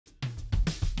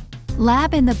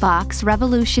Lab in the Box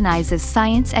revolutionizes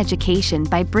science education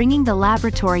by bringing the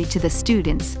laboratory to the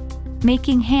students,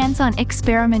 making hands-on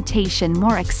experimentation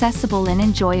more accessible and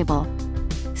enjoyable.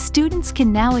 Students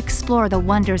can now explore the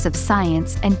wonders of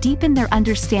science and deepen their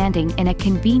understanding in a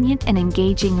convenient and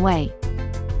engaging way.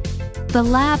 The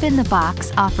Lab in the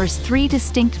Box offers 3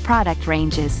 distinct product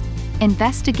ranges: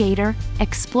 Investigator,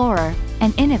 Explorer,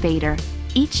 and Innovator,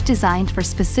 each designed for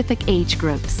specific age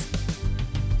groups.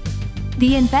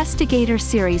 The Investigator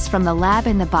series from the Lab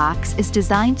in the Box is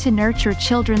designed to nurture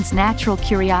children's natural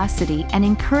curiosity and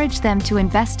encourage them to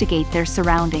investigate their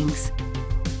surroundings.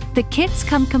 The kits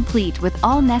come complete with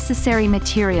all necessary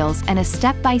materials and a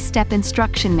step-by-step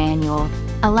instruction manual,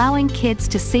 allowing kids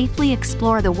to safely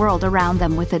explore the world around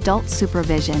them with adult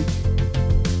supervision.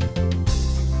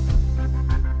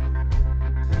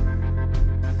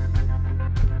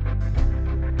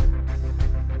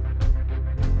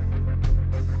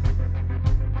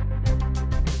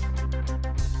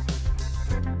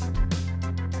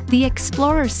 The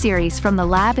Explorer series from the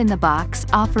Lab in the Box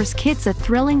offers kids a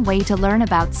thrilling way to learn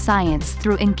about science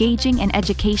through engaging and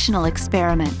educational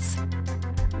experiments.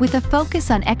 With a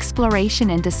focus on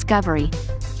exploration and discovery,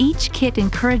 each kit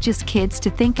encourages kids to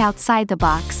think outside the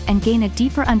box and gain a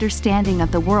deeper understanding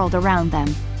of the world around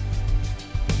them.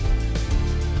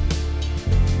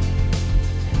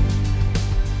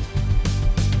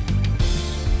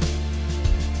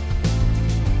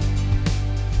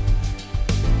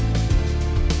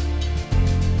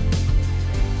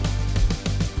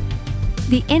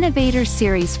 The Innovator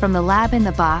series from the Lab in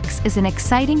the Box is an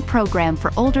exciting program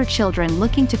for older children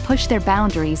looking to push their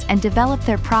boundaries and develop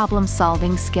their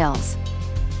problem-solving skills.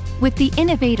 With the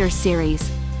Innovator series,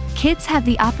 kids have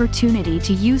the opportunity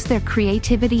to use their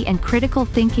creativity and critical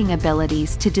thinking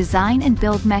abilities to design and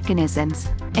build mechanisms,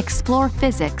 explore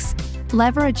physics,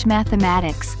 leverage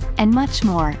mathematics, and much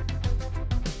more.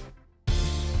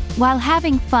 While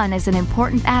having fun is an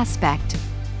important aspect,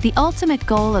 the ultimate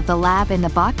goal of the Lab in the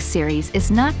Box series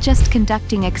is not just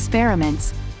conducting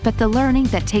experiments, but the learning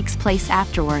that takes place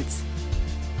afterwards.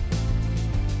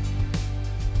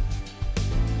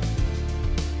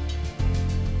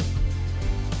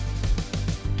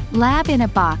 Lab in a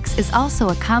Box is also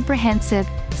a comprehensive,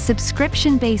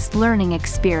 subscription-based learning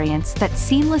experience that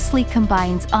seamlessly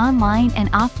combines online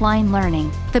and offline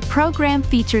learning. The program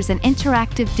features an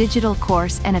interactive digital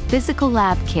course and a physical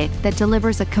lab kit that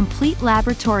delivers a complete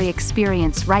laboratory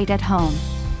experience right at home.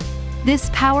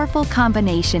 This powerful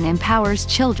combination empowers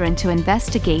children to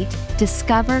investigate,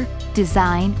 discover,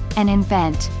 design, and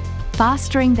invent,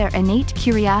 fostering their innate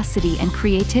curiosity and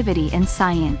creativity in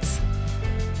science.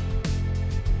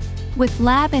 With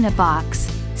Lab in a Box,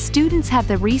 students have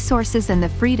the resources and the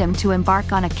freedom to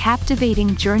embark on a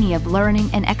captivating journey of learning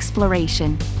and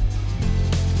exploration.